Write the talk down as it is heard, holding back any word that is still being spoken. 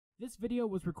This video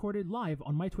was recorded live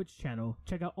on my Twitch channel.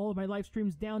 Check out all of my live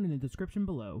streams down in the description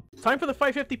below. Time for the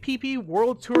 550 PP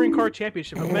World Touring Car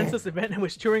Championship, a men's event in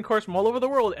which touring cars from all over the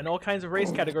world and all kinds of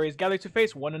race categories gather to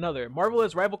face one another.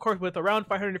 Marvelous rival cars with around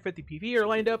 550 PP are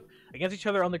lined up against each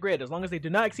other on the grid. As long as they do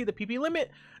not exceed the PP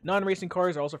limit, non-racing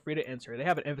cars are also free to enter. They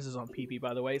have an emphasis on PP,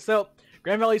 by the way. So,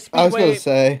 Grand Valley Speedway, I was gonna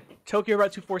say Tokyo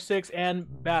Route 246,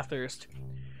 and Bathurst.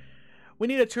 We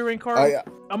need a touring car.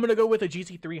 I'm going to go with a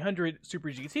GT300 Super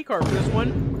GT car for this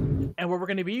one. And what we're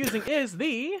going to be using is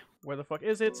the... Where the fuck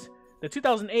is it? The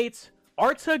 2008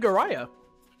 Arta Garaya.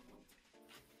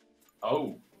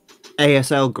 Oh.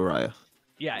 ASL Garaya.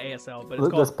 Yeah, ASL. But it's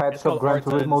called, Pet Shop Gran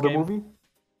Turismo the movie?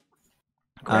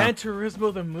 Gran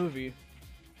Turismo the movie.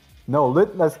 No,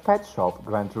 Littlest Pet Shop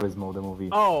Gran Turismo the movie.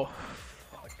 Oh.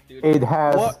 Fuck, dude. It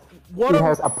has... It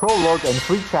has a prologue and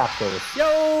 3 chapters.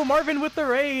 Yo, Marvin with the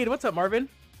raid. What's up, Marvin?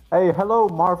 Hey, hello,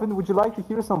 Marvin. Would you like to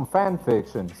hear some fan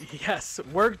fictions? Yes,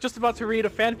 we're just about to read a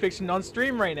fan fiction on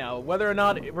stream right now. Whether or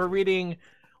not we're reading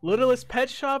Littlest Pet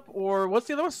Shop or what's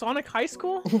the other one? Sonic High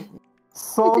School?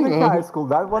 Sonic High School.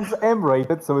 That one's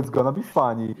M-rated, so it's gonna be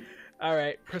funny. All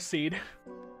right, proceed.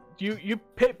 You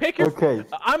pick your. Okay.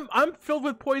 I'm filled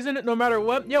with poison no matter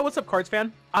what. Yeah, what's up, Cards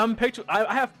fan? I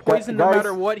have poison no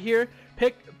matter what here.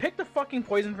 Pick the fucking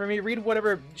poison for me. Read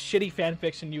whatever shitty fan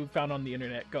fiction you found on the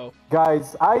internet. Go.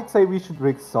 Guys, I'd say we should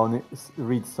read Sonic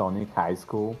High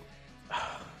School.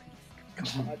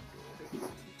 God.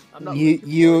 I'm not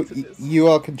You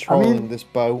are controlling this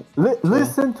boat.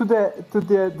 Listen to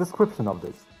the description of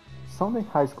this. Sonic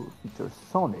High School features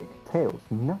Sonic, Tails,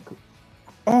 Knuckles,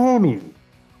 Amy,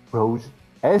 Rouge,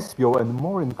 Espio, and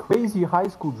more in crazy high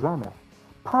school drama,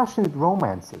 passionate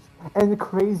romances, and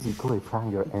crazy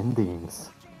cliffhanger endings.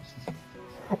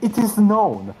 It is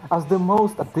known as the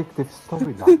most addictive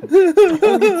storyline,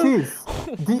 and it is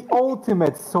the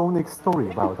ultimate Sonic story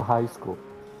about high school.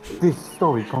 This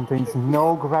story contains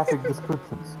no graphic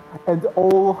descriptions, and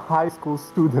all high school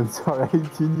students are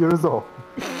 18 years old.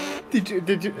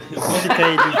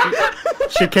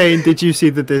 Chicane, did you see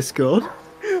the Discord?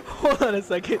 Hold on a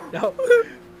second. No.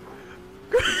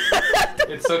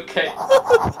 It's okay.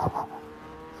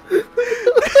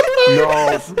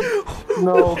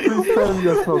 No, please tell me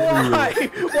that's not real.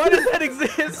 Why does that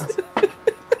exist?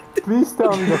 Please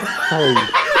tell me that's fake.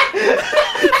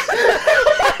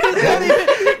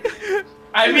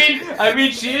 I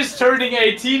mean, she is turning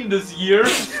 18 this year.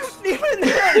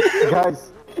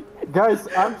 Guys,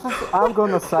 I'm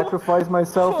gonna sacrifice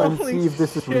myself and see if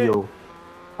this is real.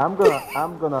 I'm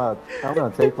gonna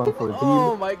take one for the team.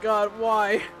 Oh my god,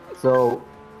 why? So,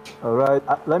 alright,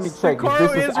 let me check if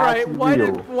this is actually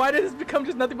real. Why did this become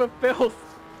just nothing but filth?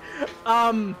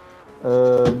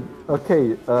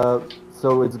 Okay,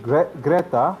 so it's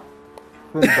Greta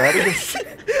Thunberg.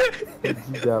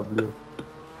 GW.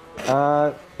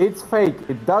 It's fake.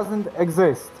 It doesn't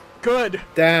exist. Good.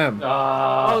 Damn.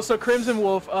 Oh, so Crimson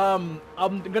Wolf. I'm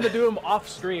gonna do him off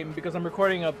stream because I'm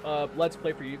recording a Let's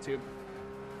Play for YouTube.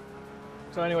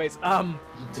 So, anyways,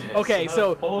 okay.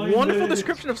 So, wonderful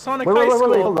description of Sonic High School.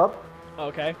 Wait, hold up.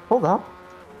 Okay. Hold up.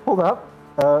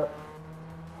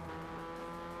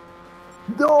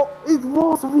 No, it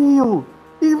was real.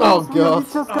 It was real. It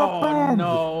just got banned.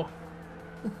 No.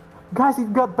 Guys,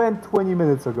 it got banned 20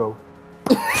 minutes ago.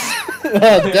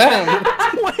 Oh, damn.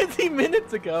 20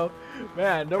 minutes ago.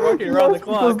 Man, they're working around the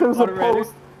clock.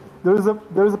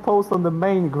 There's a post on the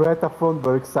main Greta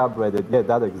Thunberg subreddit. Yeah,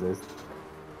 that exists.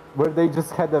 Where they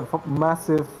just had a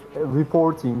massive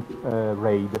reporting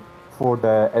raid for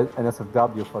the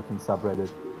NSFW fucking subreddit.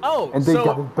 Oh, and they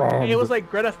got it banned. It was like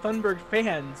Greta Thunberg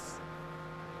fans.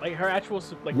 Like her actual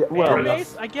fan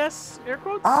base, I guess, air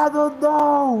quotes? I don't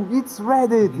know! It's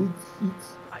Reddit!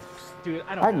 Dude,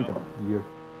 I don't know. Here.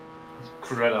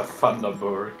 Greta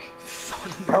Thunberg.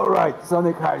 Alright,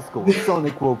 Sonic High School.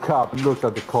 Sonic woke up and looked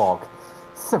at the clock.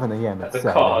 7 AM at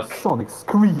Saturday. Sonic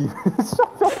screamed.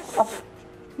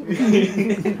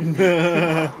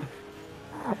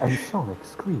 And Sonic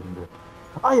screamed,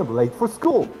 "I am late for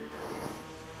school."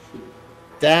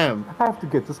 Damn. I have to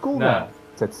get to school now,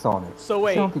 said Sonic. So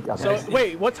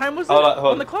wait, what time was it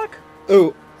on the clock?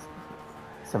 Oh.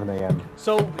 7 AM.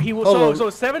 So he was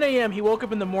so 7 AM. He woke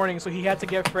up in the morning, so he had to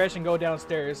get fresh and go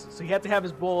downstairs. So he had to have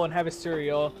his bowl and have his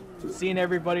cereal. Seeing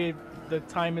everybody, the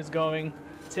time is going,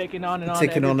 ticking on and on.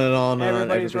 Ticking on and on.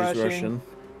 Everybody's rushing.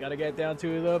 Gotta get down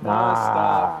to the bus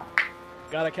stop.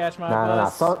 Gotta catch my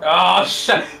bus. Oh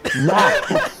shit! Shut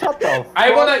the fuck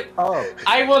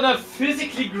I wanna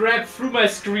physically grab through my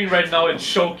screen right now and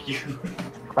choke you.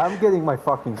 I'm getting my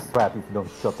fucking strap if you don't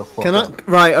shut the fuck up.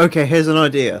 Right, okay, here's an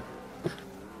idea.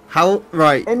 How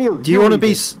right? Emil, do you want to read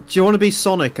be? it. Do you want to be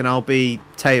Sonic and I'll be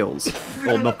Tails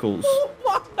or Knuckles?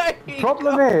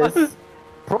 Problem is,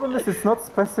 it's not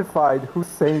specified who's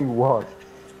saying what.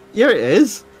 Yeah, it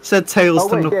is. Said Tails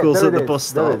to Knuckles at the bus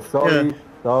stop.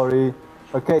 Sorry.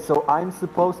 Okay, so I'm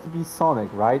supposed to be Sonic,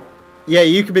 right? Yeah,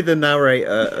 you could be the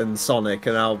narrator and Sonic,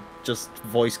 and I'll just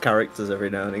voice characters every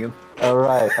now and again.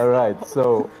 Alright.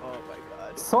 So,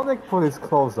 Sonic put his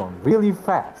clothes on really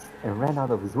fast and ran out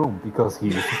of his room because he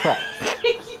was fast.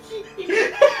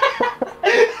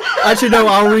 Actually, no,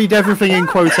 I'll read everything in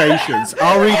quotations.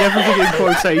 You read the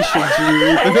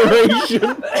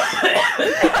narration.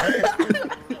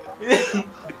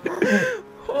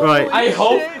 Right. I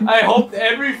hope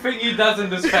everything he does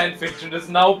in this fanfiction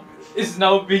is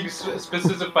now being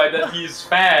specified that he is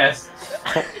fast.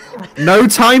 No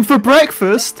time for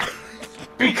breakfast.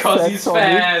 Because he's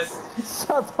fast.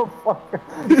 Shut the fuck up,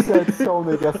 said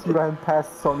Sonic as he ran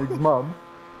past Sonic's mom.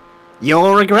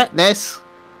 You'll regret this,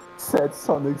 said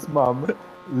Sonic's mom,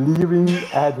 leering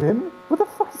at him. What the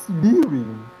fuck is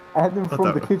leering at him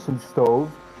from the kitchen stove,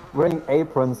 wearing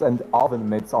aprons and oven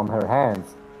mitts on her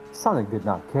hands? Sonic did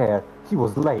not care. He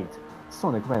was late.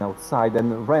 Sonic ran outside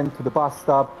and ran to the bus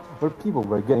stop where people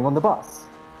were getting on the bus.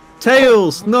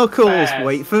 Tails, Knuckles,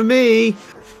 wait for me,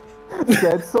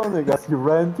 said Sonic as he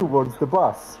ran towards the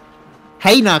bus.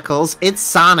 Hey Knuckles, it's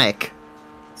Sonic,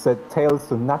 said Tails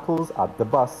to Knuckles at the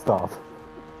bus stop.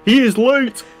 He is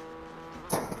late,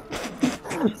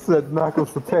 said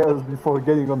Knuckles to Tails before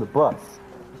getting on the bus.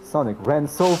 Sonic ran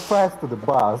so fast to the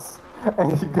bus,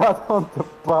 and he got on the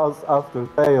bus after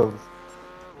Tails.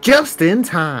 Just in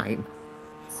time,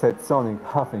 said Sonic,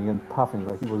 huffing and puffing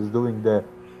like he was doing the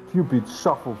Cupid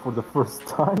shuffle for the first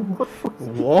time.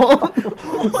 What?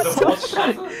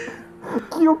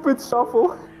 Cupid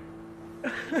shuffle.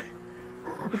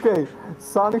 Okay,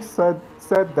 Sonic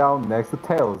sat down next to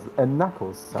Tails, and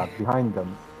Knuckles sat behind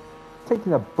them,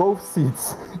 taking up both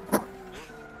seats.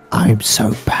 I'm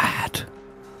so bad,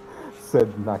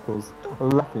 said Knuckles,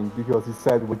 laughing because he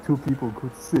sat where two people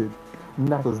could sit.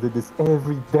 Knuckles did this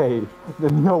every day,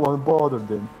 and no one bothered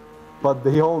him. But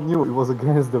they all knew it was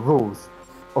against the rules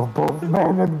of both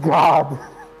man and God.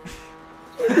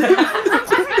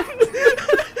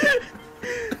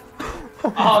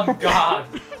 Oh God!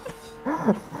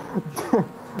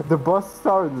 The bus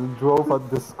started and drove at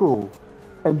the school,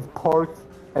 and parked,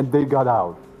 and they got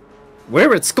out.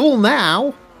 We're at school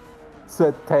now,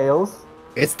 said Tails.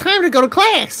 It's time to go to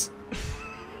class.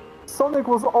 Sonic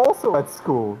was also at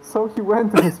school, so he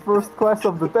went to his first class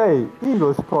of the day,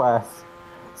 English class.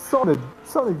 Sonic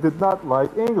did not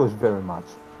like English very much.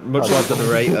 Much like the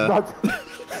narrator.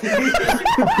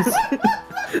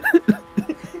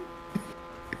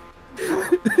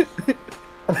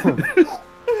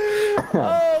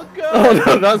 Oh god! Oh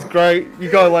no, that's great. You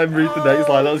gotta let him read the next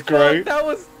line. That's great. That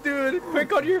was, dude,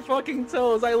 quick on your fucking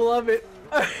toes. I love it.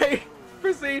 Alright,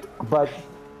 proceed. But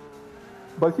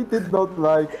he did not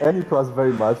like any class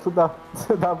very much, so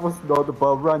that was not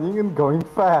about running and going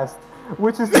fast,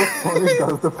 which is what Sonic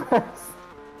does the best.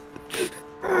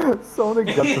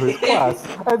 Sonic got to his class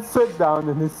and sat down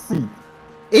in his seat.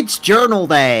 It's journal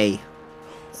day,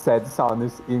 said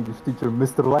Sonic's English teacher,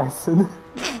 Mr. Lassen.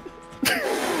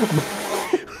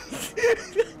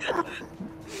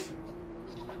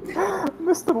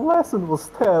 Mr. Lassen was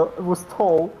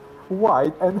tall,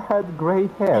 white, and had grey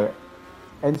hair,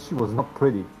 and she was not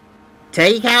pretty.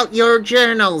 Take out your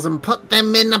journals and put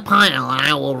them in the pile, and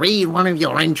I will read one of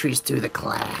your entries to the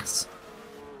class.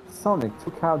 Sonic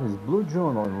took out his blue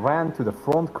journal and ran to the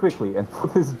front quickly and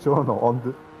put his journal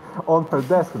on her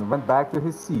desk and went back to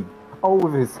his seat, all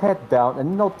with his head down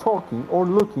and not talking or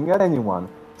looking at anyone.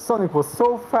 Sonic was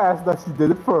so fast that he did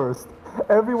it first.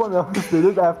 Everyone else did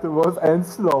it afterwards and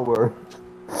slower.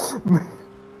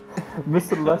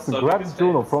 Mr. Lesson grabbed his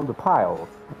journal from the pile,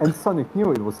 and Sonic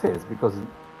knew it was his because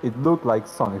it looked like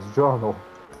Sonic's journal.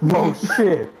 No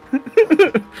shit!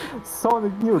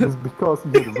 Sonic knew this because he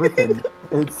had written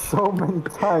it so many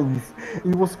times.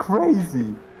 It was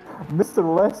crazy. Mr.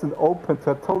 Lesson opened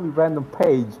a totally random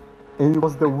page, and it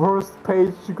was the worst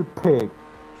page she could pick.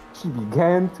 She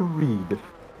began to read.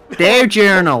 Dear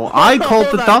journal, I called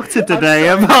the doctor today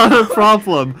about a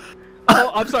problem.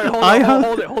 Oh, I'm sorry,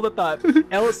 hold it thought.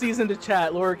 LC's in the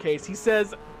chat, lowercase. He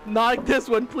says, not this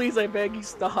one, please, I beg you,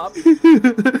 stop.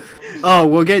 Oh,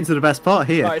 we'll get into the best part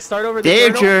here. Alright, start over the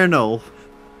Dear journal.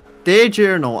 Dear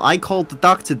journal, I called the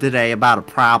doctor today about a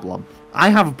problem. I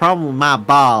have a problem with my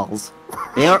balls.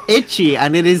 They are itchy,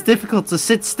 and it is difficult to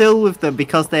sit still with them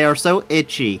because they are so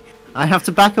itchy. I have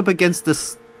to back up against the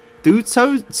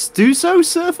Stuso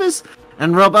surface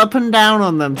and rub up and down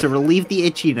on them to relieve the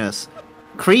itchiness.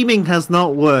 Creaming has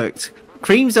not worked.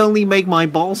 Creams only make my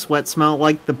ball sweat smell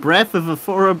like the breath of a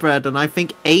thoroughbred, and I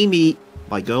think Amy,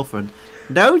 my girlfriend,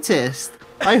 noticed.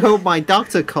 I hope my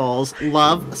doctor calls.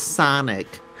 Love, Sonic.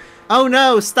 Oh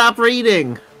no, stop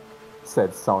reading!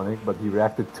 Said Sonic, but he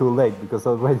reacted too late because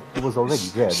it was already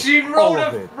dead. She wrote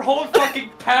a whole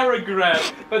fucking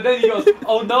paragraph, but then he goes,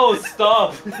 "Oh no,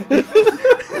 stop!"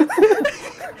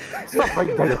 Stop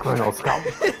right there, Colonel Scout.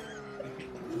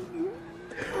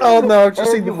 Oh no, I've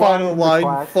just seen the Everyone final in the line,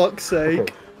 class- fuck's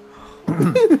sake.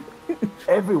 Okay.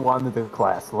 Everyone in the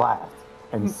class laughed,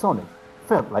 and Sonic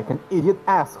felt like an idiot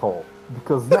asshole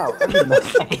because now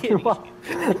everyone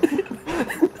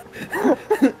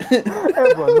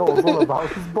knows all about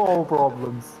his ball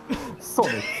problems.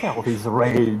 Sonic felt his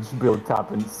rage built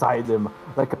up inside him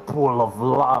like a pool of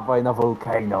lava in a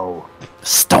volcano.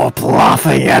 Stop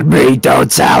laughing at me, don't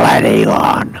tell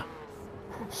anyone!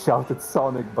 Shouted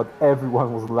Sonic, but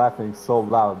everyone was laughing so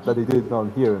loud that he did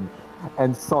not hear him.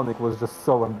 And Sonic was just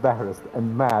so embarrassed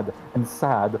and mad and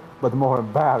sad, but more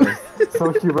embarrassed,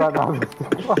 so he ran out of the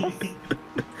class.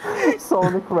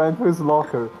 Sonic ran to his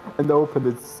locker and opened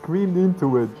it, screamed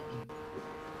into it.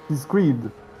 He screamed.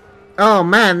 Oh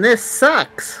man, this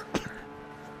sucks!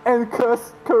 And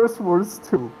curse words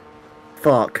too.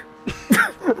 Fuck.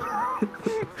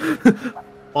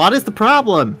 What is the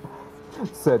problem?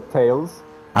 Said Tails.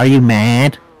 Are you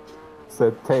mad?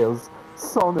 Said Tails.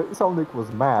 Sonic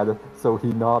was mad, so he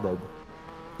nodded.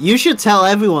 You should tell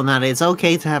everyone that it's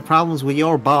okay to have problems with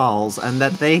your balls, and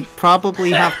that they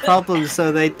probably have problems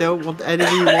so they don't want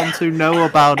anyone to know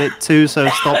about it too, so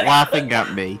stop laughing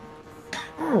at me.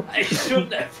 I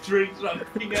shouldn't have drank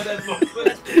something at that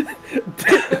moment.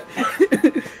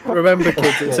 Remember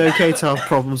kids, it's okay to have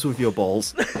problems with your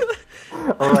balls.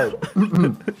 Alright.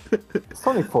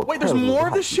 Sonic thought Wait, there's Tails was more of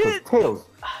right, this shit? because Tails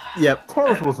Yep.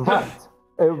 Tails was right.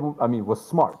 Was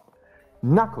smart.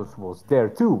 Knuckles was there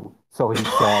too, so he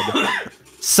said,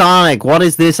 Sonic, what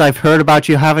is this? I've heard about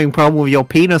you having a problem with your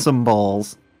penis and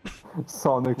balls.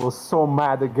 Sonic was so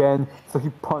mad again, so he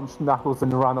punched Knuckles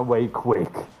and ran away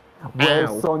quick. Where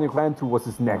Ow. Sonic ran to was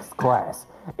his next class.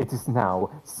 It is now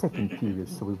second period,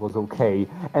 so it was okay.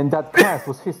 And that class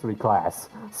was history class.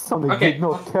 Sonic Okay. did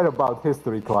not care about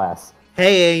history class.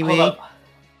 Hey, Amy.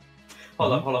 Hold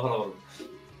on.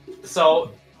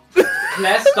 So,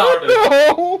 class started.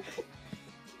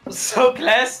 So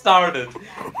class started.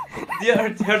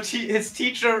 His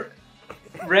teacher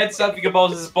read something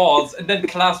about his balls, and then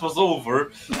class was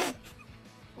over.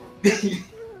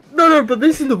 No, but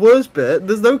this is the worst bit.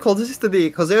 There's no consistency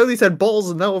because they only said balls,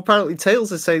 and now apparently Tails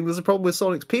is saying there's a problem with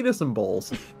Sonic's penis and balls.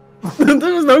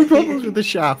 There was no problems with the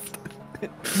shaft.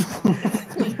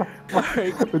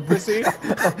 Alright, proceed.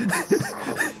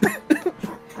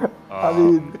 I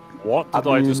mean, What did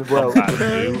I, mean, just well, come back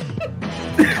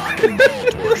to?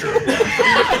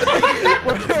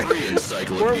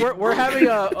 We're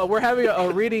having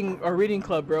a reading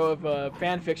club, bro, of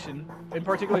fan fiction, in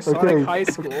particular Sonic Okay. High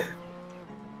School.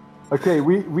 okay,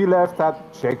 we left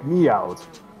at check me out.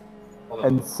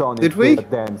 And Sonic Did we? did a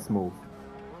dance move.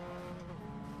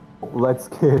 Let's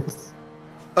kiss.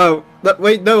 Oh,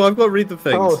 wait, no, I've got to read the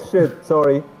things. Oh shit,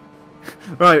 sorry.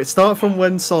 Right, start from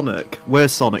where's Sonic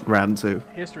ran to?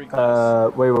 History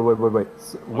class. Wait.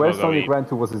 Where go Sonic eat. ran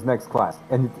to was his next class,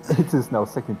 and it is now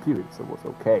second period, so it was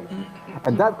okay.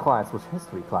 And that class was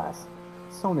history class.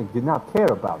 Sonic did not care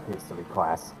about history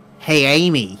class, Hey,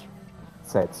 Amy,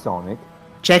 said Sonic,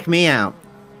 check me out.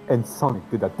 and Sonic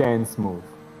did a dance move.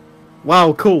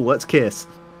 Wow, cool, let's kiss.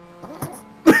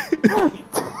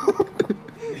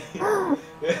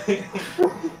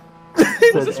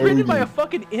 Was this written by a Amy.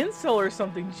 fucking incel or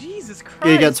something? Jesus Christ.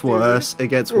 It gets dude. worse, it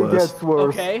gets It worse. gets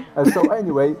worse. Okay. And so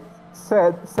anyway,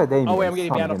 said Amy Oh, wait, I'm and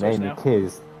getting Sonic banned on and Twitch Amy now.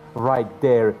 kissed right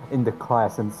there in the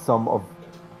class, and some of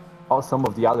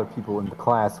the other people in the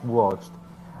class watched.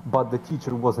 But the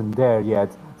teacher wasn't there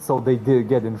yet, so they did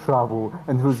get in trouble.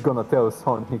 And who's gonna tell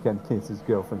Sonic he can kiss his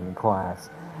girlfriend in class?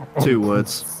 And Two he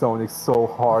words. kissed Sonic so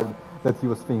hard that he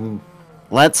was thinking,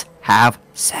 Let's have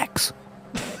sex.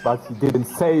 but he didn't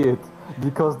say it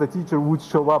because the teacher would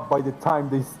show up by the time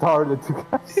they started to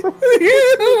have sex.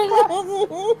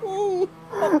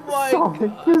 my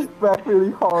Sonic kissed back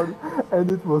really hard,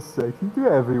 and it was shaking to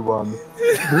everyone.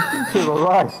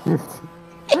 The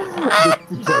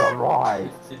teacher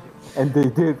arrived. And they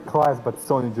did class, but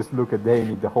Sonic just looked at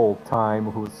Amy the whole time,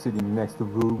 who was sitting next to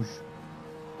Rouge.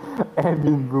 Amy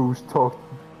and Rouge talked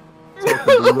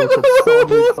and looked at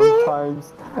Sonic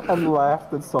sometimes and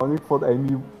laughed, and Sonic thought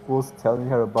Amy was telling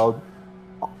her about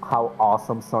how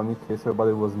awesome Sonic kissed her, but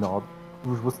it was not.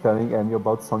 Rouge was telling Amy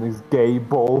about Sonic's gay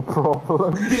ball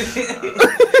problem.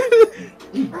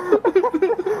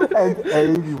 And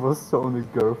Amy was Sonic's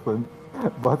girlfriend,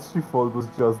 but she thought it was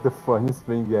just the funniest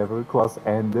thing ever. Class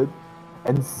ended,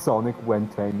 and Sonic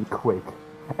went to Amy quick,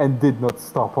 and did not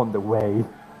stop on the way.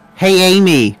 Hey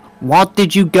Amy, what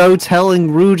did you go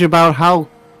telling Rouge about how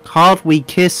hard we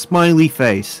kiss smiley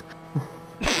face?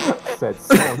 Said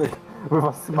Sonic with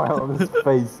a smile on his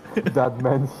face. That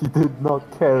meant he did not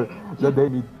care that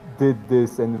Amy did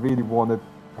this and really wanted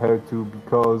her to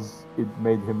because it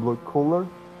made him look cooler.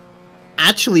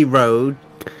 Actually, Road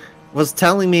was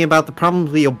telling me about the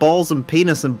problems with your balls and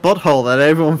penis and butthole that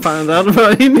everyone found out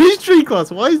about in history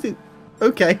class. Why is it?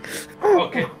 Okay.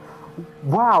 Okay.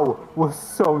 Wow, was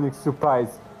Sonic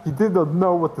surprised. He did not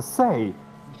know what to say.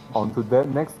 On to the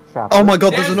next chapter. Oh my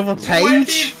god, there's another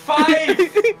page?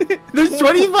 25! There's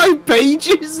 25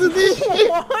 pages of this shit!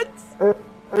 What?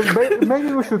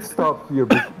 Maybe we should stop here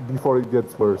before it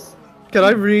gets worse. Can I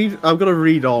read? I'm gonna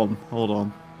read on. Hold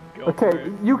on.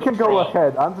 Okay, you can go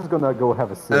ahead. I'm just gonna go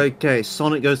have a sip. Okay,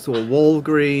 Sonic goes to a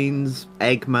Walgreens,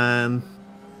 Eggman.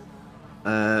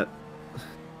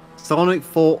 Sonic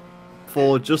thought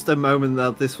for just a moment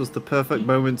that this was the perfect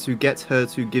moment to get her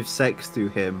to give sex to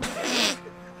him.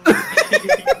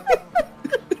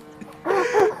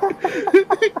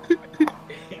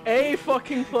 A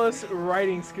fucking plus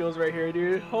writing skills right here,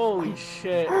 dude. Holy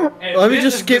shit. Let me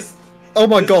just skip. Oh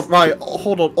my god, right,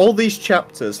 hold on. All these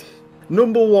chapters.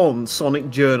 Number 1, Sonic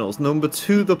Journals. Number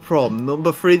 2, the prom.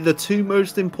 Number 3, the 2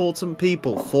 most important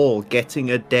people. 4,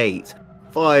 getting a date.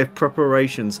 5,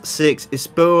 preparations. 6,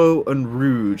 Ispo and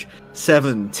Rouge.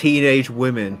 7, teenage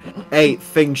women. 8,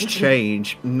 things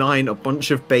change. 9, a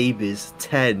bunch of babies.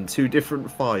 10, 2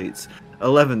 different fights.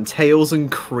 11, Tails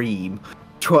and Cream.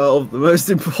 12, the most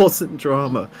important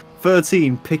drama.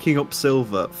 13, picking up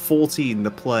silver. 14,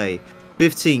 the play.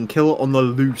 15, killer on the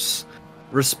loose.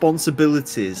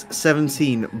 Responsibilities.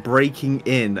 17, breaking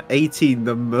in. 18,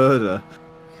 the murder.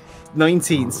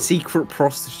 19, secret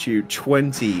prostitute.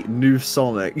 20, new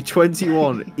Sonic.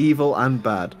 21, evil and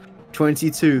bad.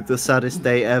 22, the saddest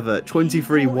day ever.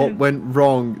 23, what went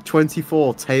wrong.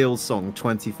 24, Tails song.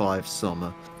 25,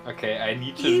 summer. Okay, I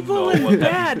need to Evil know and what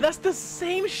bad. that That's the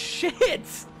same shit.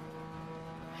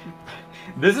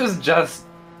 This is just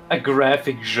a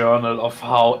graphic journal of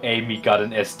how Amy got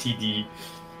an STD.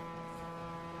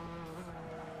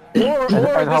 Or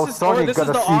how this is Sonic the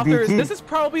got a author's. CBT. This is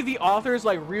probably the author's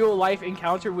like real life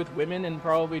encounter with women and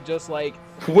probably just like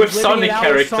With living Sonic it out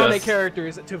characters. with Sonic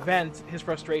characters to vent his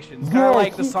frustrations. Kind Yeah, of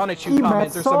like the he- Sonic he Chew met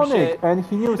comments or some Sonic, shit. and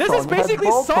he knew This Sonic is basically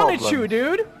had ball Sonic problems. Chew,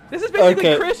 dude. This is basically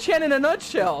Okay. Chris Chen in a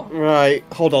nutshell. Right,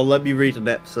 hold on, let me read an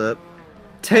excerpt.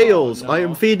 Tails, Oh, no. I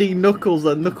am feeding Knuckles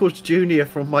and Knuckles Jr.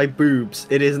 from my boobs.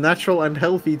 It is natural and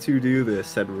healthy to do this,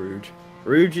 said Rouge.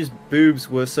 Rouge's boobs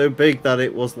were so big that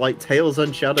it was like Tails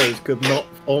and Shadows could not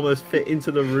almost fit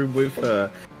into the room with her.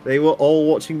 They were all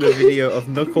watching the video of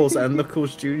Knuckles and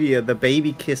Knuckles Jr., the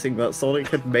baby kissing that Sonic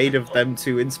had made of them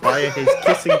to inspire his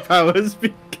kissing powers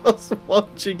because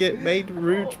watching it made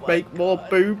Rouge make more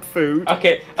boob food.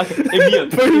 Okay, Emil,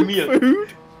 Boob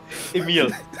food?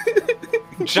 Emil.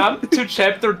 Jump to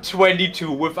chapter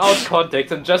 22 without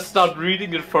context and just start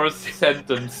reading it for a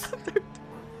sentence.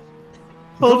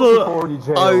 Hold Horny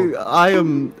on. jail. I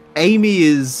am. Amy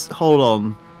is. Hold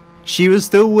on. She was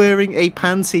still wearing a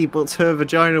panty, but her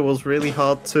vagina was really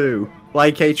hard too.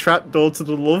 Like a trapdoor to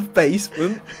the love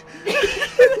basement.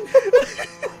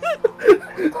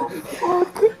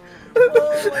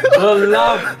 The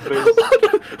love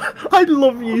base. I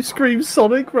love you, screams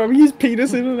Sonic, ramming his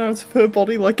penis in and out of her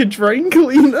body like a drain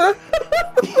cleaner.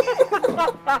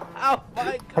 Oh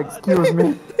my god. Excuse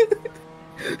me.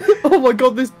 Oh my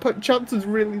god, this chapter's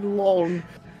really long.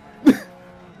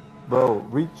 Bro,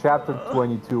 read chapter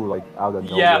 22 like out of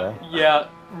Yeah, nowhere. yeah.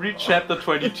 Read chapter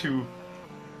 22.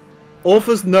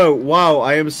 Author's note, wow,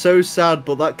 I am so sad,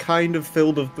 but that kind of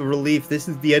filled of the relief. This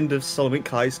is the end of Sonic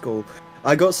High School.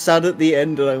 I got sad at the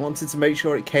end and I wanted to make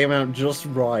sure it came out just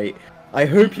right. I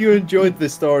hope you enjoyed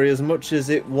this story as much as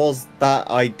it was that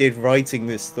I did writing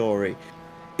this story.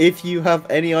 If you have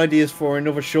any ideas for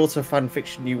another shorter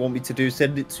fanfiction you want me to do,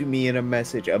 send it to me in a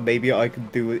message and maybe I can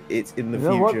do it in the You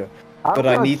know what? future. I'm But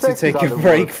I gonna need to check take this a other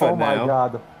break word. for Oh my now.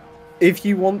 god. If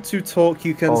you want to talk,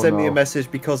 you can Oh, send me a no. message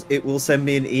because it will send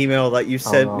me an email that you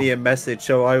sent no. me a message,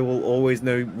 so I will always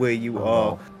know where you Oh,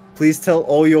 are. no. Please tell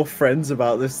all your friends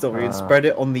about this story and spread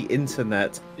it on the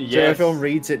internet. So Yes. everyone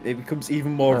reads it, it becomes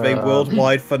even more of a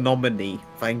worldwide phenomenon.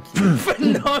 Thank you.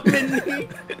 Phenomenon.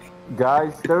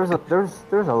 Guys, there's a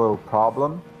little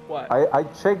problem. What? I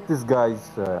checked this guy's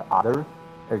other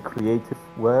creative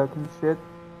work and shit,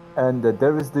 and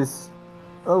there is this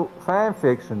fan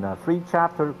fiction, 3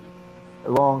 chapter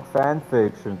long fan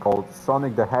fiction called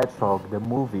Sonic the Hedgehog, the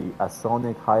movie, A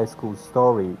Sonic High School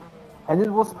Story, and it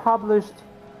was published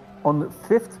on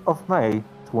 5th of May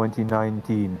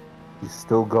 2019. It's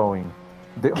still going.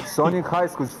 The Sonic High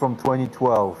School is from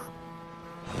 2012.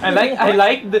 I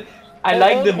like the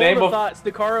name of thoughts.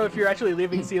 Decaro, if you're actually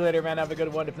leaving, see you later, man. Have a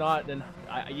good one. If not, then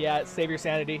yeah, save your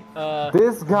sanity.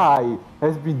 This guy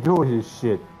has been doing his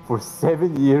shit for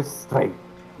 7 years straight.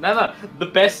 No, the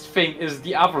best thing is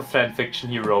the other fanfiction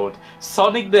he wrote.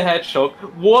 Sonic the Hedgehog,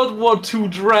 World War II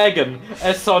Dragon,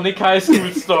 a Sonic High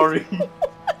School Story.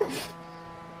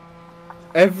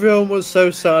 Everyone was so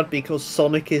sad because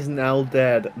Sonic is now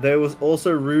dead. There was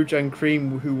also Rouge and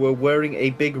Cream who were wearing a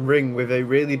big ring with a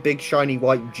really big shiny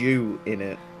white Jew in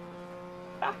it.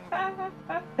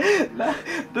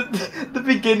 the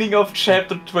beginning of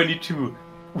chapter 22.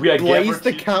 We are Blaze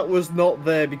the cat was not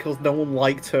there because no one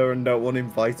liked her and no one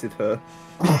invited her.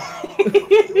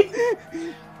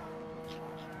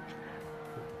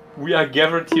 We are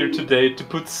gathered here today to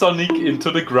put Sonic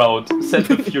into the ground, said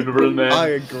the funeral man. I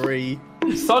agree.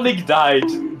 Sonic died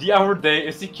the other day,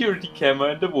 a security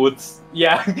camera in the woods.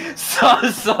 Yeah, saw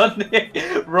Sonic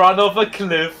run off a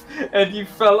cliff and he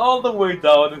fell all the way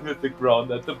down and hit the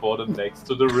ground at the bottom next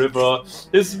to the river.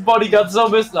 His body got so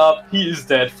messed up, he is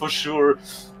dead for sure.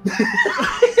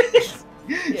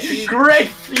 Great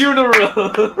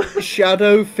funeral!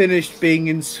 Shadow finished being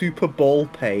in Super Bowl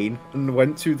pain and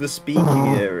went to the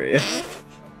speaking area.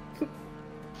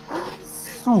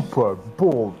 Super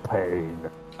Bowl pain.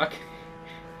 Okay.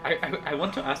 I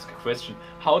want to ask a question.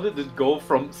 How did it go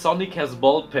from Sonic has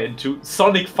ball pain to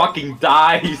Sonic fucking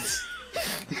dies?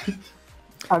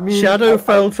 I mean, Shadow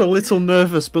felt a little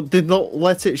nervous, but did not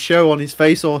let it show on his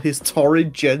face or his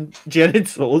torrid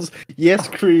genitals. Yes,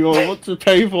 Cream, I want to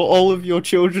pay for all of your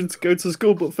children to go to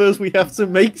school, but first we have to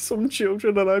make some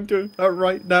children, and I'm doing that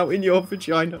right now in your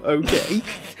vagina, okay?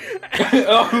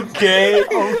 Okay.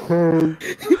 Okay.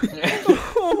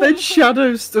 Then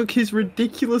Shadow stuck his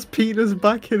ridiculous penis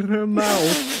back in her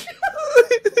mouth.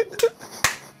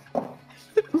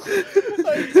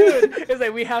 Like, dude, it's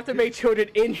like, we have to make children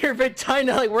in your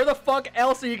vagina. Like, where the fuck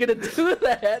else are you gonna do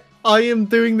that? I am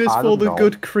doing this I for don't the know.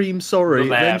 good Cream, sorry. The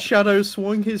Then lab. Shadow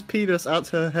swung his penis at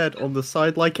her head on the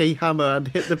side like a hammer and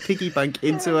hit the piggy bank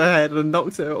into her head and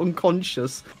knocked her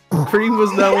unconscious. Cream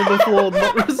was now on the floor,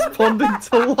 not responding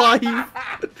to life.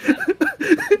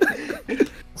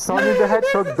 Sonic the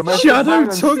Hedgehog, domestic Shadow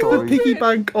violence took story. the piggy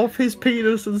bank off his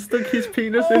penis and stuck his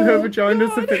penis in her vagina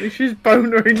to finish his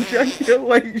boner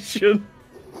ejaculation.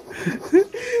 This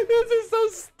is so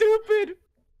stupid.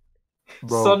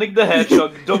 Bro. Sonic the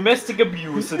Hedgehog, Domestic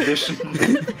Abuse Edition.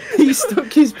 He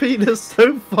stuck his penis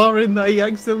so far in that he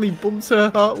accidentally bumped her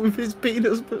heart with his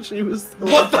penis, but she was still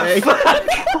What okay. the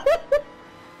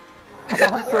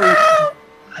fuck? I'm sorry.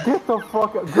 Get the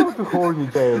fuck out. Go to horny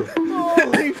jail.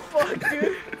 Holy fuck,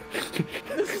 dude.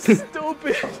 This is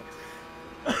stupid.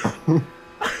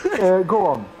 Go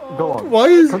on. Go on. Why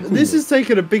is Continue. this is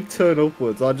taking a big turn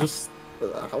upwards? I just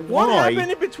What why?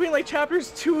 happened in between like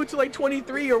chapters 2 to like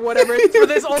 23 or whatever for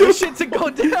this all this shit to go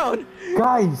down?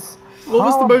 Guys, What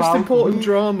was how the most about important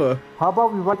drama? How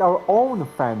about we write our own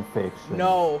fan fiction?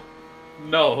 No.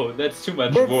 No, that's too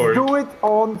much Let's work. do it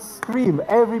on stream.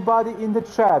 Everybody in the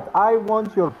chat, I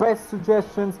want your best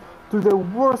suggestions to the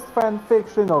worst fan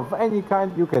fiction of any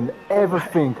kind you can ever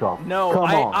think of. No, Come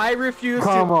on. I refuse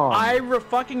Come to. on.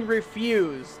 Fucking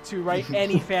refuse to write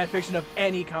any fanfiction of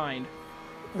any kind.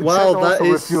 Wow, Chat that also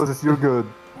is refuses. You're good.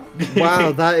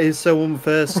 wow, that is so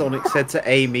unfair. Sonic said to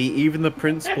Amy. Even the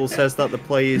principal says that the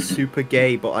play is super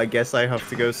gay, but I guess I have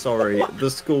to go. Sorry,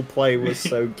 the school play was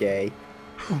so gay.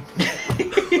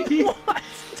 What?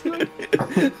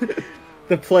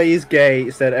 The play is gay.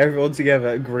 Said everyone together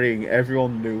agreeing.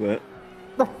 Everyone knew it.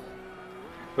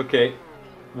 Okay,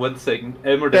 1 second.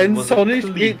 Elmer Then was Sonic a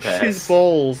clean itched his pass.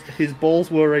 balls. His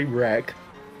balls were a wreck.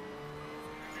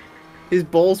 His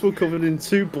balls were covered in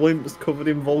 2 blimps covered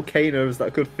in volcanoes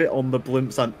that could fit on the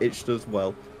blimps and itched as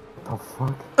well. The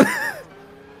fuck?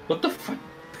 What the fuck?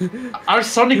 Are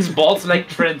Sonic's balls like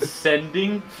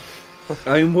transcending?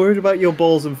 I'm worried about your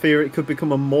balls and fear it could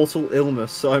become a mortal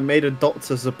illness, so I made a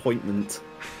doctor's appointment.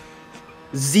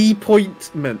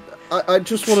 Z-pointment. I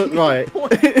just want to... Right.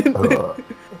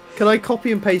 Can I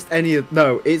copy and paste any of...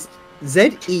 No, it's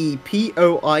Z-E-P-O-I-N-T-M-I-N-T.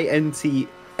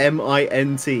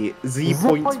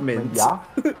 Z-pointment. Yeah?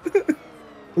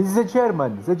 It's the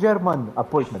German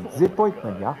appointment. The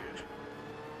appointment, yeah?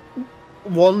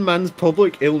 one man's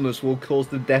public illness will cause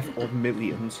the death of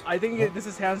millions. I think this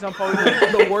is hands down probably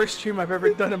the worst stream I've ever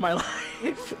done in my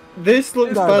life. This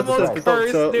looks This is bad, the says most the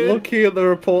cursed, doctor. dude. Looking at the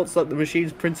reports that the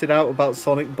machines printed out about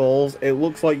Sonic balls, it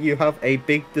looks like you have a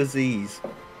big disease.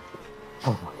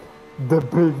 Oh my. The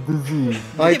big disease.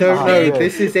 I don't know. Yeah.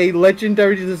 This is a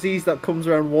legendary disease that comes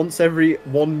around once every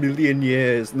 1 million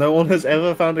years. No one has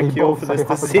ever found a Hey, cure both for this say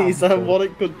have a disease, cancer. and what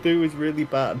it could do is really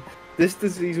bad. This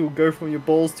disease will go from your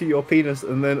balls to your penis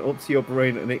and then up to your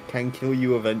brain, and it can kill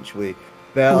you eventually.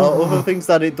 There are other things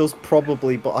that it does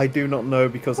probably, but I do not know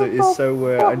because it is so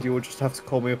rare, and you will just have to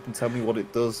call me up and tell me what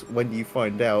it does when you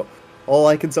find out. All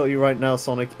I can tell you right now,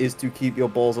 Sonic, is to keep your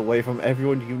balls away from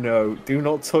everyone you know. Do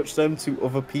not touch them to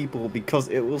other people because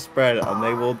it will spread and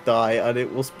they will die and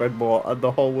it will spread more and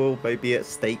the whole world may be at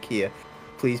stake here.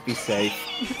 Please be safe.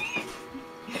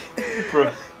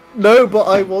 Bro. No, but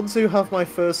I want to have my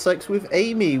first sex with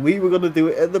Amy. We were going to do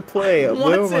it at the play.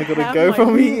 Where am I going to go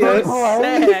from here?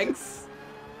 Sex.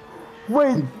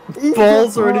 Wait, is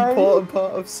Balls that are an right? important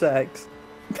part of sex.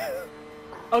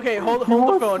 Okay, hold the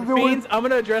wants phone. to do Fiends, it. I'm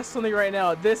gonna address something right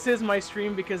now. This is my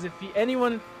stream because if any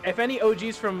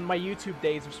OGs from my YouTube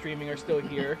days of streaming are still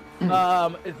here,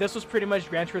 this was pretty much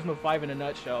Gran Turismo 5 in a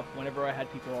nutshell. Whenever I had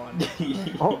people on.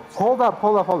 Oh, hold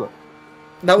up.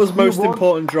 That was He most wants-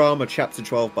 important drama, chapter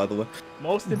 12, by the way.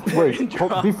 Most Wait, important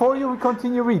drama. before you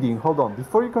continue reading, hold on.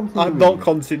 Before you continue I'm reading. not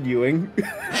continuing.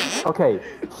 Okay,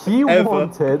 he Ever.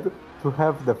 wanted to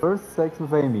have the first sex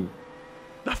with Amy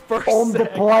The first on the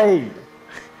sex. play.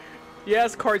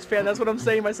 Yes, Cards fan, that's what I'm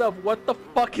saying myself. What the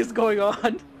fuck is going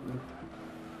on?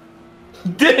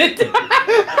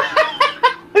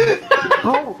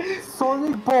 Bro,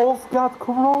 Sonic Balls got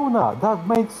corona. That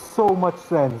makes so much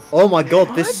sense. Oh my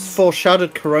god, this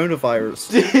foreshadowed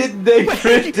coronavirus. Did they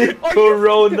printed Are you-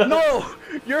 Corona? No!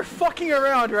 You're fucking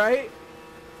around, right?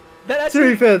 That To be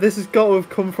actually, fair, this has got to have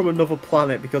come from another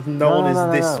planet because no No, one is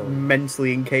no, this no.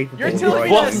 mentally incapable you're telling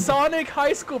me right that now. Sonic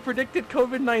High School predicted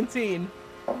COVID-19?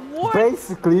 What?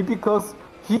 Basically, because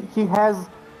he has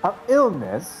an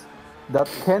illness that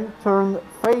can turn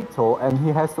fatal and he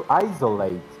has to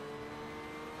isolate.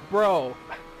 Bro.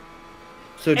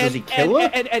 So does he kill her?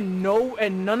 And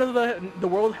none of the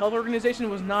World Health Organization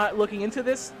was not looking into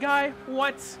this guy?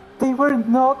 What? They were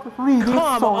not reading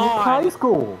Come Sonic on. High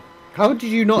School. How did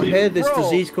you not hear this Bro.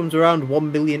 disease comes around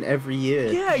 1 million every year?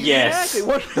 Yeah, Yes.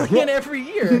 exactly. 1 million every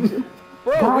year.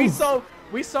 Bro, Guys.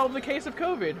 we solved the case of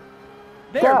COVID.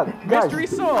 There, God, mystery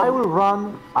guys, solved.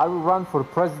 I will run for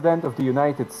president of the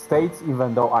United States,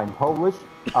 even though I'm Polish.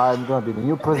 I'm gonna be the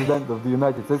new president of the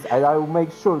United States, and I will make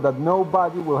sure that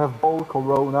nobody will have ball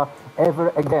corona ever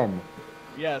again.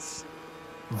 Yes.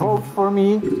 Vote for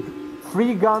me.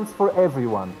 Free guns for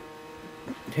everyone.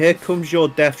 Here comes your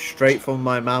death straight from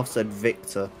my mouth, said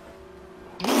Victor.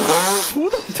 Who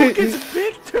the fuck is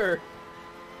Victor?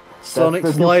 Sonic the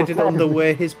new slided under protagonist.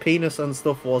 where his penis and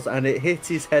stuff was, and it hit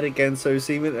his head again, so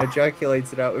semen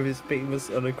ejaculated out of his penis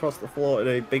and across the floor in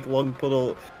a big long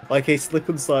puddle, like a slip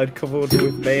and slide covered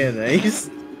with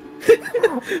mayonnaise.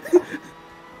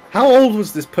 How old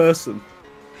was this person?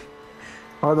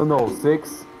 I don't know,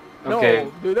 6? Okay.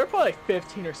 No, dude, they're probably like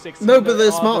 15 or 16. No, but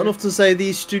they're smart authors. enough to say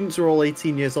these students are all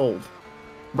 18 years old.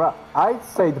 But I'd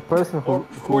say the person Or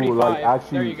who 45. like There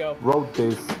actually you go. wrote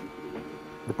this,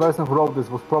 the person who wrote this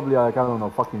was probably like, I don't know,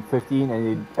 fucking 15,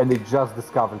 and they just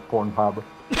discovered Pornhub.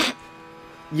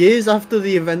 Years after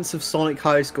the events of Sonic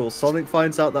High School, Sonic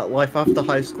finds out that life after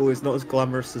high school is not as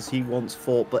glamorous as he once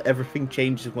thought, but everything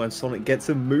changes when Sonic gets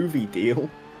a movie deal.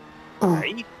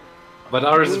 Right? But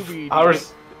ours Movie,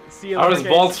 See you ours later,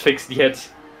 balls guys. fixed yet.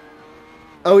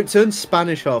 Oh, it turns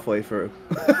Spanish halfway through.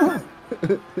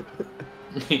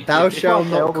 Thou shalt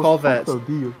Fuck, not Elvis covet. Costello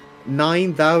deal.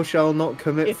 9. Thou shalt not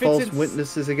commit If it's false in-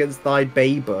 witnesses against thy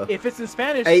neighbor. If it's in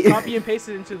Spanish, Hey. copy and paste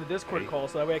it into the Discord call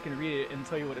so that way I can read it and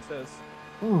tell you what it says.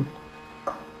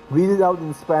 Read it out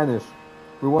in Spanish.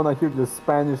 We want to hear the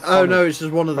Spanish. Oh no, Sonic it's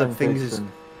just one of the things is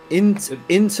fanfiction.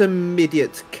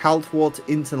 intermediate Caltwart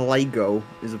interlego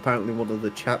is apparently one of the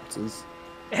chapters.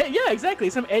 Yeah, exactly.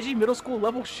 Some edgy middle school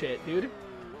level shit, dude.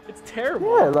 It's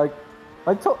terrible. Yeah, like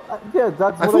I thought. Yeah,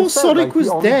 that's I what thought said. Sonic like, he was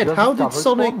only dead. just How did discovered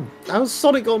Sonic? porn. How's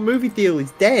Sonic got a movie deal?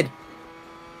 He's dead.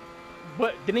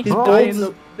 But didn't he His die in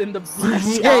balls- the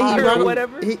CGI, Yeah, he or ran,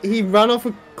 whatever? he ran off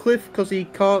a cliff because he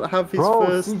can't have his Bro,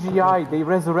 first. CGI, they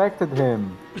resurrected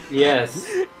him. Yes.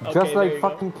 Okay, Just there like you go.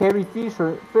 fucking Carrie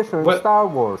Fisher in What? Star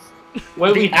Wars.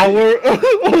 Well, we Hour.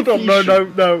 Hold on, no,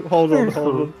 Fisher. no,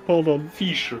 hold on.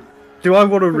 Fisher. Do I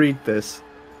want to read this?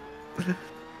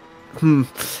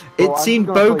 It seemed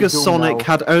bogus Sonic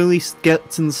had only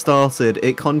gotten started.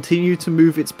 It continued to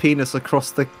move its penis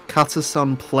across the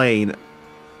Katasan plain,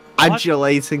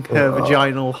 adulating her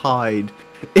vaginal hide.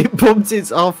 It bumped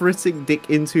its arthritic dick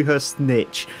into her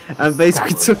snitch, and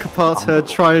basically took apart her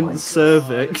triant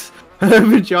cervix. Her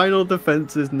vaginal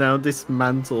defenses now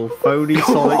dismantled. Phony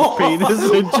Sonic's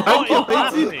penis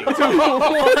ejaculated.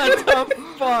 What the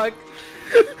fuck?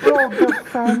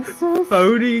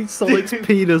 Phony Sonic's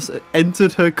penis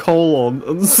entered her colon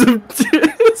and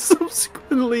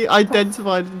subsequently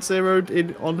identified and zeroed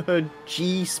in on her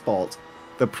G-spot,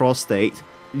 the prostate.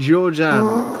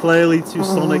 Georgianne, clearly to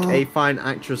Sonic a fine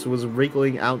actress, was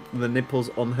wriggling out the nipples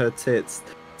on her tits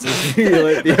to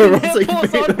simulate the erotic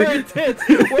nipples on her tits?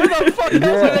 Where the fuck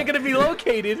else are they gonna be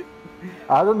located?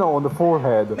 I don't know, on the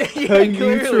forehead.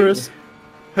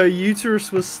 Her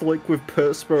uterus was slick with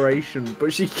perspiration,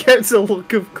 but she kept a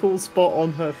look of cool spot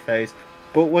on her face.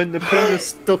 But when the penis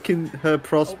stuck in her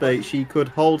prostate, she could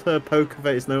hold her poker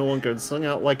face no longer and sung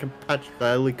out like a patch of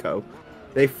helico.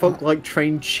 They fucked like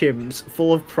trained chimps,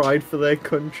 full of pride for their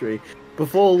country.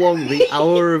 Before long, the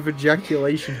hour of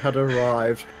ejaculation had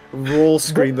arrived. Raw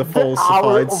screamed the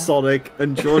falsified Sonic,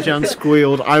 and Georgianne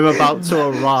squealed, "I'm about to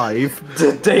arrive."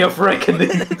 The day of reckoning.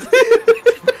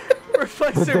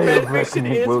 Reflex reaction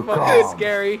is fucking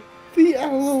scary. The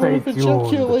hour of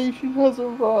ejaculation has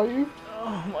arrived.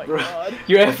 Oh my god.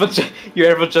 You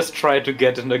ever just try to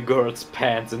get in a girl's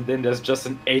pants and then there's just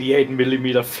an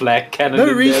 88mm flag cannon No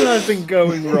in reason there? I've been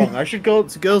going wrong. I should go up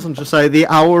to girls and just say, the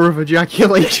hour of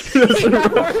ejaculation has The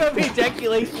arrived. hour of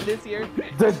ejaculation this year.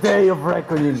 The day of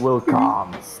reckoning will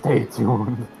come. Stay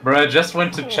tuned. Bro, I just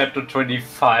went to chapter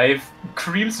 25.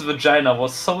 Cream's vagina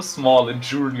was so small in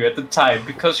junior at the time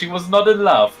because she was not in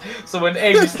love. So when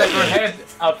Amy stuck her hand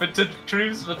up into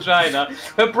Cream's vagina,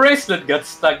 her bracelet got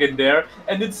stuck in there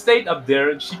and it stayed up there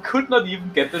and she could not even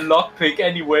get the lockpick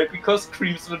anyway because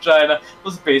Cream's vagina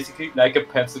was basically like a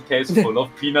pencil case full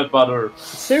of peanut butter.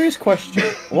 Serious question.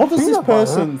 What does this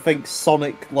person think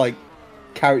Sonic, like,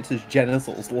 characters'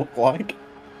 genitals look like?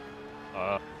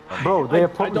 Bro, they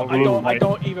are I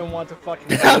don't even want to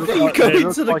fucking. How do you go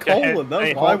into the colon?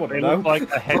 That's what I want to know.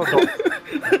 Like a head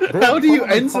How do you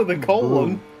enter the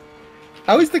colon?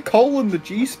 How is the colon the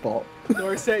G-spot?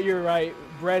 Dorset, you're right.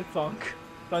 Bread thunk.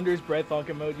 Thunder's bread thunk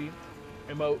emoji.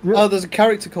 Emote. Yeah. Oh, there's a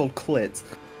character called Clit.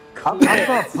 I'm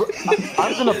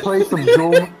gonna play some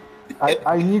Doom.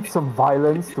 I need some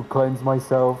violence to cleanse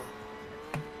myself.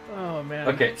 Oh man.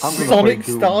 Okay. Sonic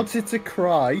started to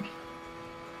cry.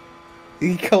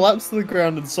 He collapsed to the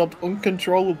ground and sobbed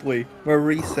uncontrollably.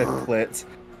 Marie said Clit,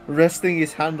 resting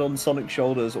his hand on Sonic's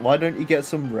shoulders. Why don't you get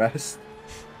some rest?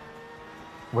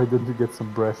 Why don't you get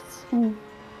some breasts?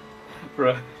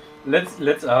 Bruh,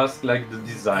 let's ask like the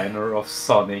designer of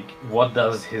Sonic, what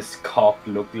does his cock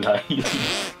look like?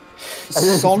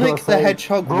 Sonic the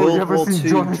Hedgehog Bro, you World ever War seen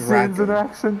II Johnny Sins in Dragon.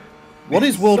 action? What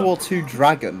is World War II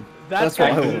Dragon? That's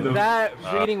what I what want to know. that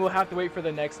reading will have to wait for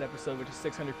the next episode, which is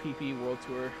 600 PP World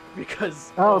Tour,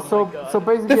 because Oh, my God. so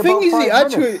basically The thing about is, 5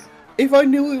 actually, minutes. if I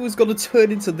knew it was going to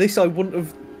turn into this, I wouldn't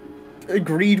have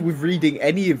agreed with reading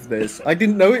any of this. I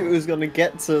didn't know it was going to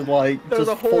get to, like, There's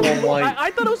just a whole. full on, like...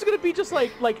 I thought it was gonna be just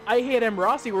like I Hate M.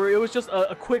 Rossi, where it was just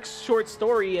a quick short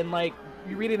story and like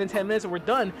you read it in 10 minutes and we're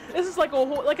done. This is like a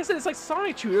whole, like I said, it's like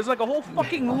Sonic Chew. There's like a whole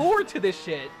fucking lore to this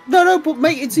shit. No, but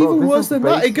mate, it's Bro, even this worse is than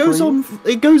that. It goes on.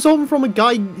 It goes on from a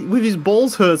guy with his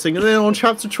balls hurting, and then on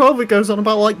chapter 12, it goes on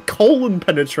about like colon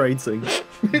penetrating.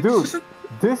 Dude,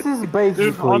 this is Dude,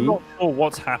 basically I'm not sure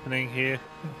what's happening here.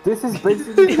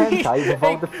 hentai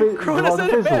without the, Krona without the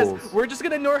said it best. visuals. We're just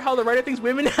gonna ignore how the writer thinks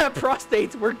women have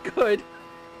prostates. We're good.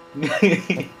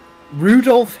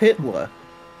 Rudolf Hitler.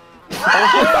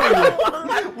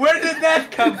 Where did that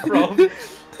come from? Is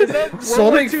that World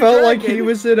Sonic War II felt like he Dragon?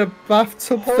 was in a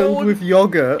bathtub filled Hold- with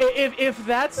yogurt. If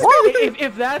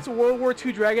that's World War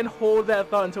II Dragon, hold that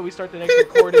thought until we start the next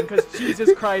recording. Because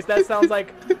Jesus Christ, that sounds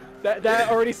like that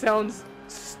already sounds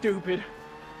stupid.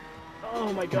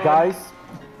 Oh my God. Guys,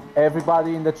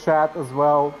 everybody in the chat as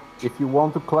well, if you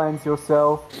want to cleanse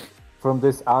yourself from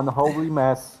this unholy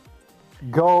mess,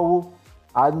 go,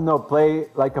 I don't know, play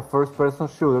like a first-person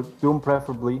shooter, Doom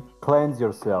preferably, cleanse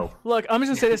yourself. Look, I'm just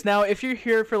gonna say this now. If you're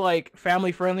here for like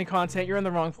family-friendly content, you're in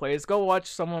the wrong place. Go watch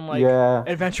someone like Yeah.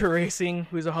 Adventure Racing,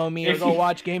 who's a homie, or If go you-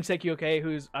 watch GameSec UK,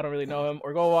 who's I don't really know him,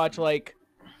 or go watch like.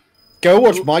 Go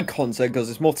watch my content because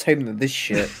it's more tame than this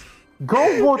shit.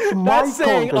 Go watch my That's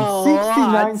saying content, a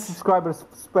 69 lot. subscribers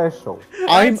special.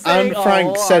 I'm saying Anne a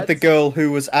Frank, said the lot. girl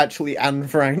who was actually Anne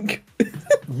Frank.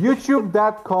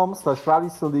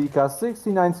 YouTube.com/RallySalika,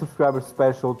 69 subscribers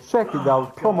special. Check it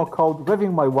out. Promo code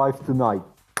Revving My Wife Tonight.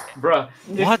 Bruh.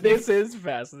 What? This is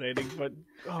fascinating, but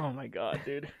oh my god,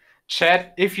 dude.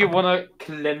 Chat, if you want to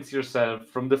cleanse yourself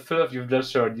from the filth you've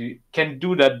just heard, you can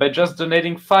do that by just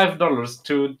donating $5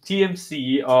 to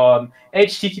TMC on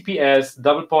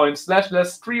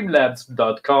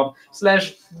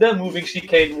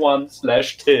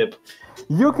https://streamlabs.com/themovingchicane1/tip.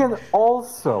 You can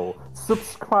also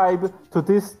subscribe to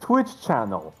this Twitch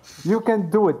channel. You can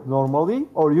do it normally,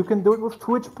 or you can do it with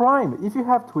Twitch Prime. If you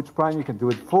have Twitch Prime, you can do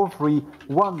it for free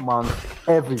 1 month,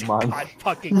 every month. God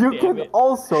fucking You damn can it.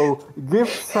 also give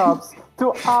subs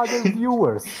to other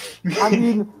viewers. I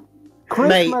mean,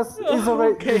 Christmas is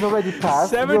already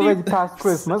passed. 70 We already passed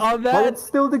Christmas, on but that- it's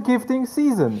still the gifting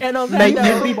season. And on that Mate, note,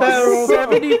 you'd be better off-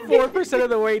 74% of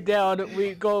the way down,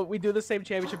 we do the same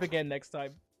championship again next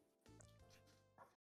time.